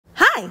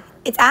Hi,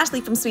 it's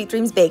Ashleigh from Sweet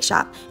Dreams Bake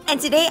Shop, and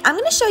today I'm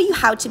going to show you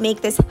how to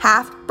make this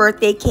half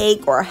birthday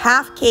cake or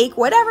half cake,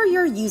 whatever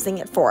you're using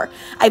it for.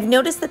 I've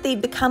noticed that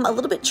they've become a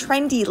little bit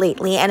trendy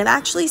lately, and I'm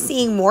actually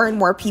seeing more and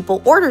more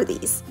people order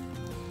these.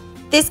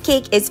 This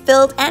cake is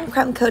filled and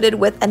crumb coated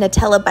with a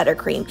Nutella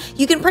buttercream.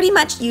 You can pretty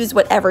much use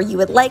whatever you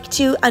would like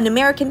to. An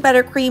American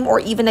buttercream or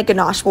even a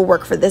ganache will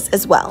work for this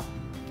as well.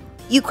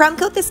 You crumb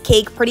coat this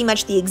cake pretty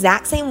much the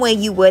exact same way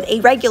you would a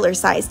regular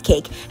sized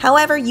cake.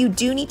 However, you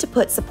do need to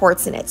put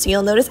supports in it. So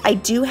you'll notice I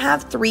do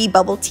have 3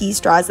 bubble tea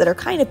straws that are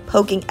kind of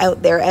poking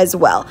out there as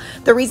well.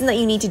 The reason that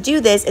you need to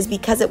do this is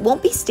because it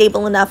won't be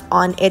stable enough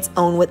on its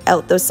own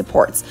without those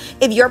supports.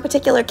 If your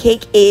particular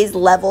cake is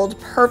leveled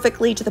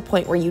perfectly to the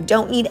point where you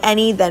don't need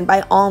any, then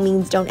by all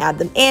means don't add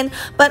them in.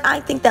 But I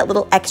think that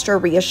little extra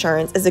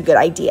reassurance is a good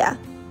idea.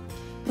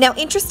 Now,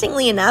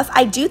 interestingly enough,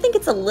 I do think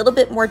it's a little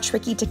bit more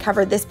tricky to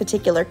cover this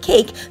particular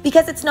cake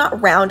because it's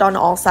not round on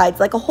all sides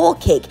like a whole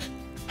cake.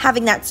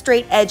 Having that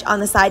straight edge on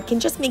the side can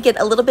just make it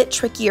a little bit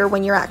trickier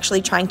when you're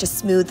actually trying to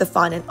smooth the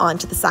fondant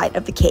onto the side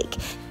of the cake.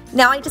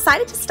 Now, I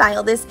decided to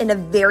style this in a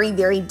very,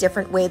 very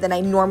different way than I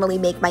normally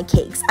make my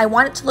cakes. I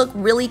want it to look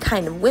really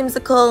kind of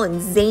whimsical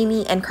and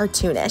zany and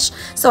cartoonish.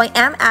 So I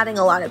am adding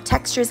a lot of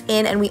textures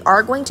in, and we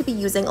are going to be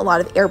using a lot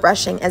of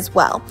airbrushing as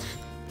well.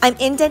 I'm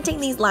indenting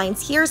these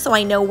lines here so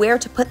I know where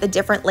to put the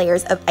different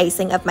layers of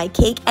icing of my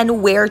cake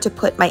and where to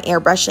put my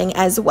airbrushing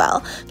as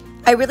well.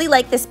 I really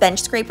like this bench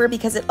scraper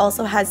because it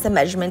also has some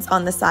measurements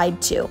on the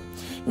side too.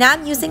 Now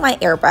I'm using my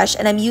airbrush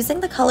and I'm using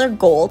the color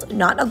gold,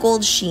 not a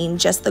gold sheen,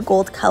 just the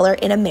gold color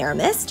in a Mare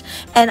Mist,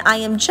 and I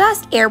am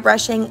just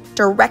airbrushing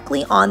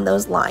directly on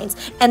those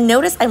lines. And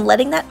notice I'm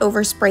letting that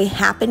overspray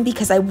happen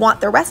because I want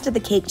the rest of the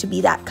cake to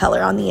be that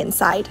color on the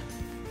inside.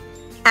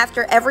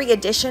 After every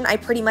addition, I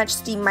pretty much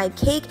steam my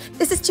cake.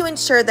 This is to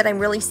ensure that I'm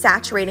really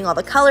saturating all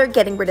the color,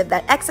 getting rid of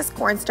that excess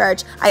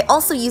cornstarch. I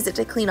also use it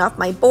to clean off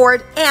my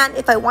board, and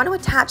if I want to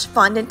attach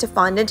fondant to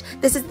fondant,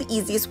 this is the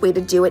easiest way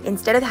to do it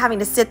instead of having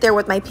to sit there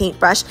with my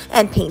paintbrush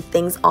and paint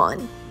things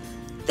on.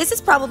 This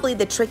is probably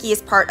the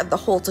trickiest part of the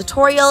whole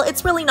tutorial.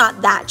 It's really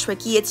not that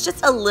tricky, it's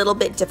just a little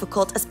bit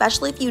difficult,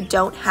 especially if you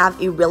don't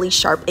have a really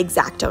sharp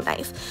X-Acto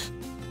knife.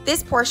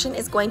 This portion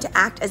is going to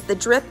act as the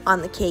drip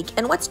on the cake,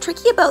 and what's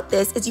tricky about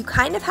this is you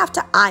kind of have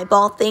to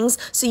eyeball things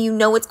so you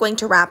know it's going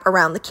to wrap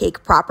around the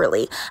cake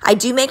properly. I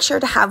do make sure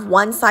to have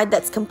one side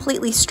that's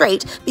completely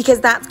straight because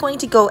that's going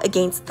to go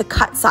against the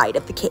cut side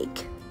of the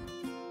cake.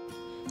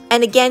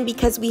 And again,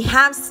 because we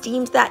have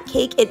steamed that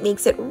cake, it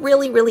makes it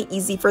really, really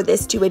easy for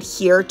this to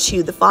adhere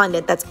to the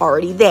fondant that's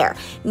already there.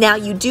 Now,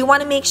 you do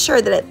want to make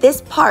sure that at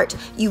this part,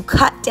 you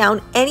cut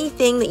down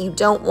anything that you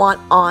don't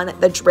want on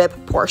the drip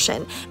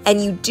portion.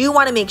 And you do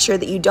want to make sure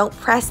that you don't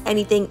press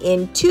anything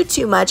in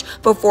too much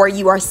before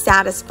you are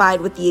satisfied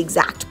with the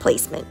exact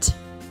placement.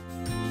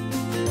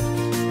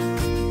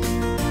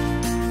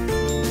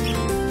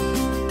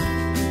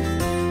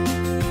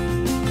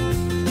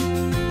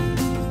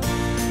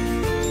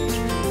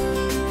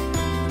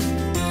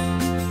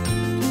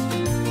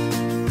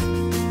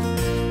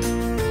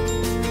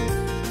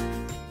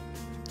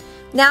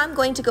 Now I'm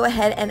going to go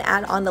ahead and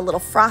add on the little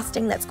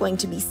frosting that's going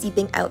to be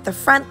seeping out the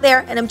front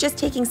there, and I'm just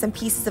taking some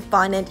pieces of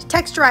fondant,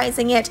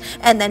 texturizing it,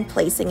 and then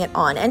placing it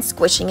on and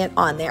squishing it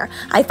on there.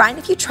 I find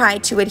if you try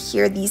to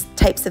adhere these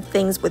types of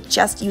things with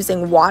just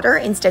using water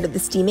instead of the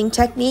steaming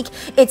technique,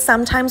 it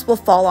sometimes will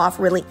fall off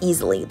really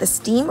easily. The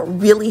steam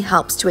really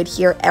helps to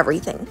adhere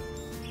everything.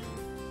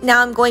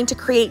 Now I'm going to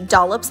create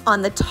dollops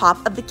on the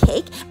top of the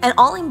cake, and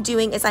all I'm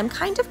doing is I'm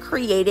kind of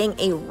creating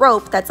a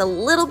rope that's a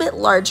little bit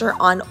larger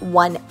on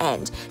one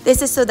end.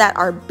 This is so that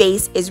our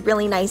base is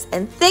really nice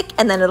and thick,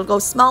 and then it'll go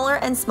smaller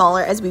and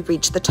smaller as we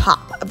reach the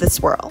top of the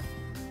swirl.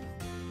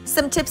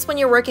 Some tips when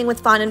you're working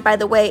with fondant, by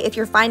the way: if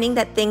you're finding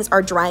that things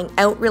are drying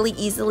out really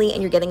easily and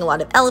you're getting a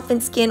lot of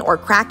elephant skin or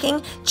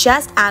cracking,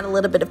 just add a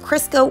little bit of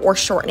Crisco or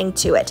shortening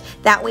to it.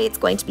 That way it's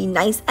going to be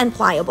nice and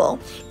pliable.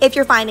 If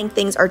you're finding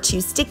things are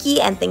too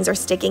sticky and things are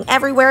sticking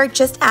everywhere,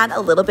 just add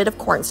a little bit of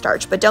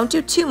cornstarch, but don't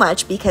do too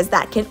much because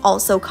that can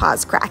also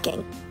cause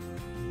cracking.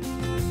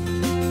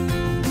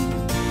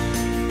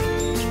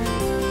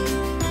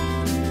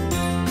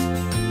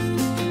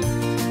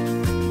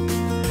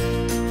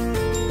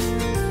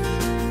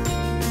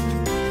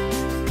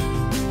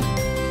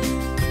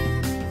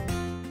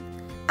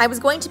 I was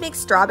going to make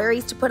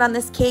strawberries to put on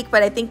this cake,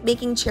 but I think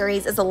making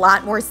cherries is a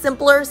lot more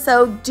simpler,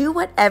 so do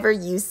whatever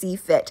you see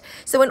fit.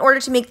 So in order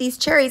to make these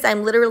cherries,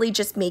 I'm literally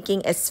just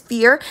making a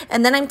sphere,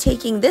 and then I'm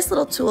taking this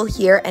little tool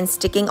here and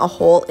sticking a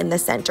hole in the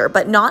center,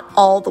 but not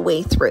all the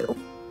way through.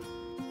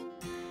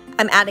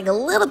 I'm adding a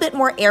little bit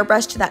more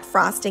airbrush to that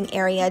frosting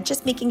area,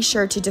 just making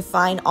sure to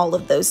define all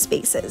of those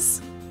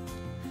spaces.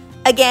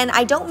 Again,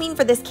 I don't mean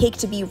for this cake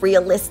to be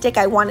realistic.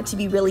 I want it to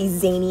be really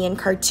zany and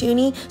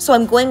cartoony, so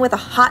I'm going with a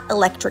hot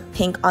electric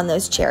pink on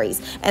those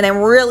cherries, and I'm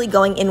really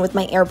going in with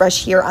my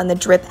airbrush here on the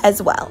drip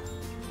as well.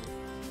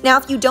 Now,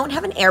 if you don't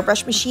have an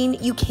airbrush machine,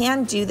 you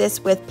can do this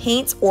with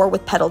paints or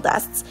with petal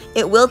dusts.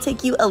 It will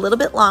take you a little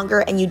bit longer,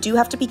 and you do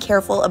have to be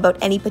careful about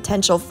any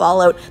potential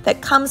fallout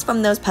that comes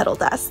from those petal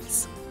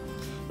dusts.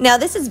 Now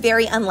this is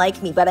very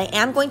unlike me, but I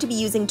am going to be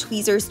using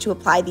tweezers to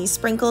apply these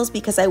sprinkles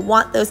because I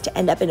want those to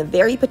end up in a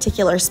very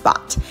particular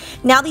spot.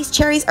 Now these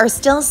cherries are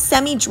still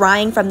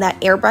semi-drying from that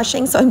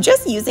airbrushing, so I'm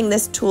just using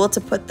this tool to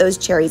put those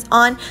cherries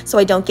on so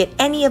I don't get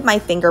any of my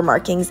finger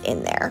markings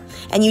in there.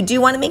 And you do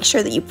want to make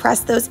sure that you press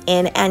those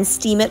in and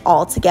steam it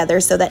all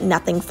together so that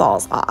nothing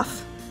falls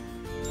off.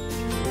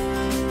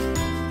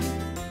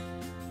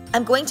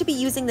 I'm going to be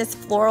using this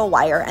floral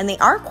wire, and they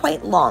are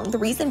quite long. The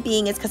reason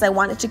being is because I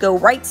want it to go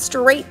right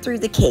straight through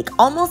the cake,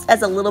 almost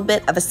as a little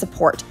bit of a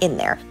support in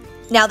there.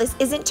 Now this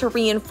isn't to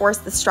reinforce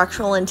the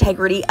structural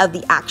integrity of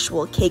the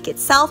actual cake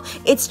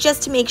itself, it's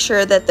just to make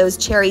sure that those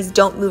cherries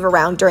don't move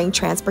around during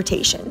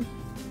transportation.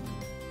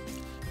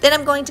 Then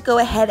I'm going to go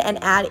ahead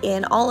and add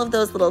in all of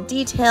those little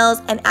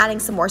details and adding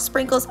some more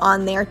sprinkles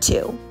on there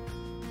too.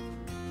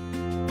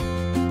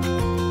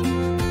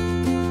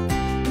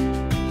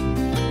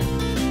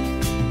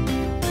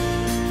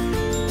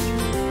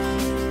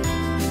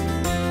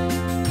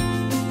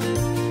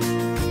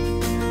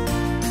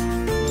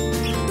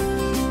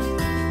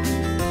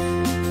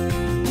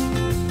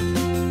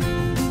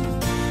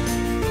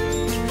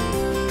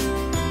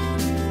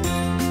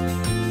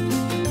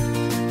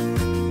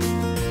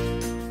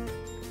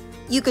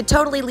 You could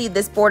totally leave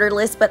this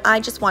borderless, but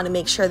I just want to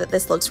make sure that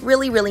this looks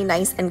really, really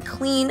nice and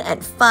clean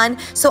and fun.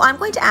 So I'm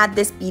going to add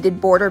this beaded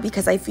border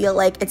because I feel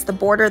like it's the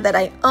border that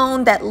I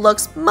own that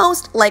looks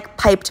most like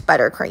piped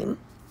buttercream.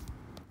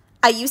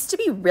 I used to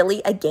be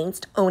really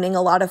against owning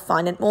a lot of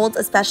fondant molds,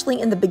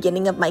 especially in the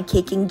beginning of my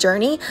caking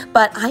journey,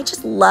 but I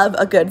just love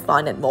a good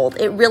fondant mold.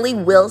 It really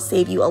will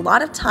save you a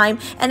lot of time,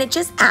 and it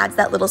just adds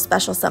that little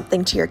special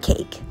something to your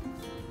cake.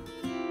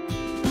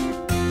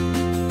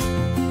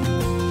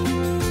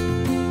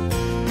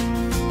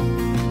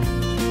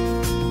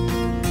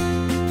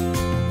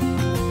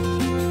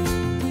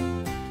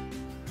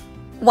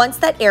 Once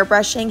that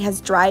airbrushing has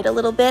dried a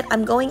little bit,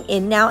 I'm going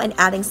in now and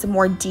adding some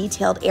more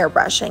detailed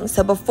airbrushing.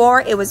 So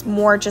before it was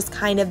more just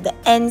kind of the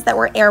ends that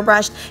were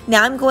airbrushed.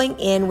 Now I'm going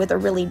in with a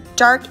really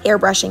dark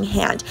airbrushing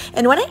hand.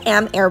 And when I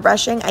am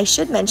airbrushing, I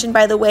should mention,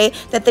 by the way,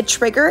 that the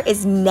trigger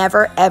is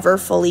never ever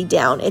fully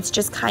down. It's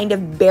just kind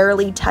of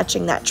barely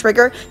touching that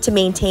trigger to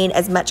maintain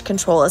as much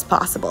control as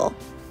possible.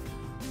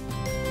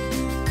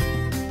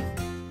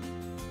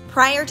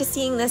 Prior to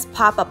seeing this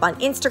pop up on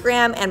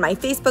Instagram and my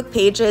Facebook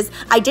pages,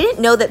 I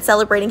didn't know that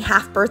celebrating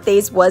half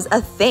birthdays was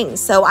a thing,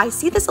 so I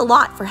see this a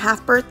lot for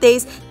half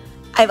birthdays.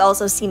 I've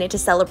also seen it to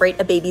celebrate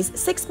a baby's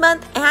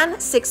 6-month and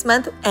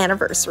 6-month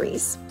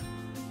anniversaries.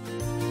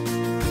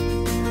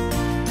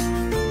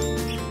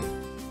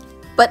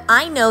 But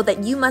I know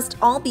that you must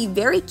all be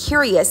very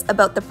curious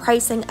about the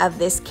pricing of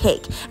this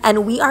cake,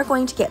 and we are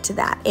going to get to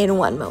that in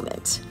one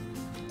moment.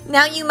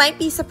 Now you might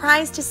be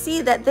surprised to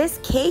see that this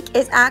cake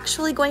is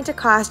actually going to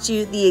cost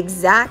you the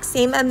exact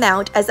same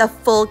amount as a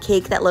full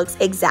cake that looks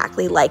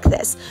exactly like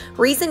this.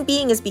 Reason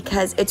being is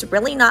because it's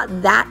really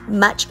not that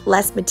much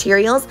less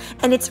materials,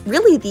 and it's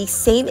really the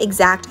same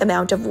exact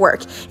amount of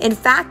work. In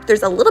fact,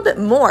 there's a little bit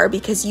more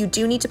because you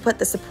do need to put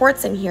the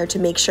supports in here to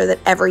make sure that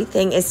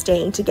everything is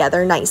staying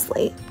together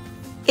nicely.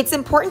 It's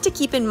important to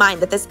keep in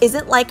mind that this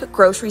isn't like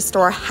grocery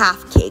store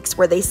half cakes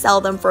where they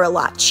sell them for a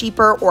lot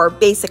cheaper or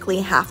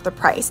basically half the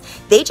price.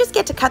 They just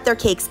get to cut their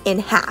cakes in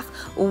half.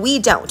 We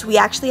don't. We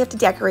actually have to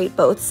decorate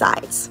both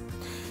sides.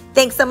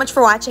 Thanks so much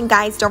for watching,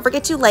 guys. Don't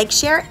forget to like,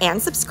 share,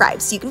 and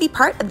subscribe so you can be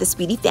part of the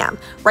Sweetie fam.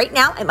 Right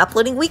now, I'm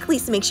uploading weekly,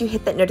 so make sure you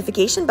hit that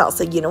notification bell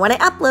so you know when I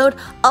upload.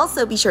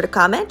 Also, be sure to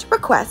comment,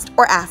 request,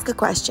 or ask a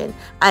question.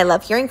 I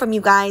love hearing from you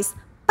guys.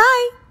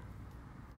 Bye!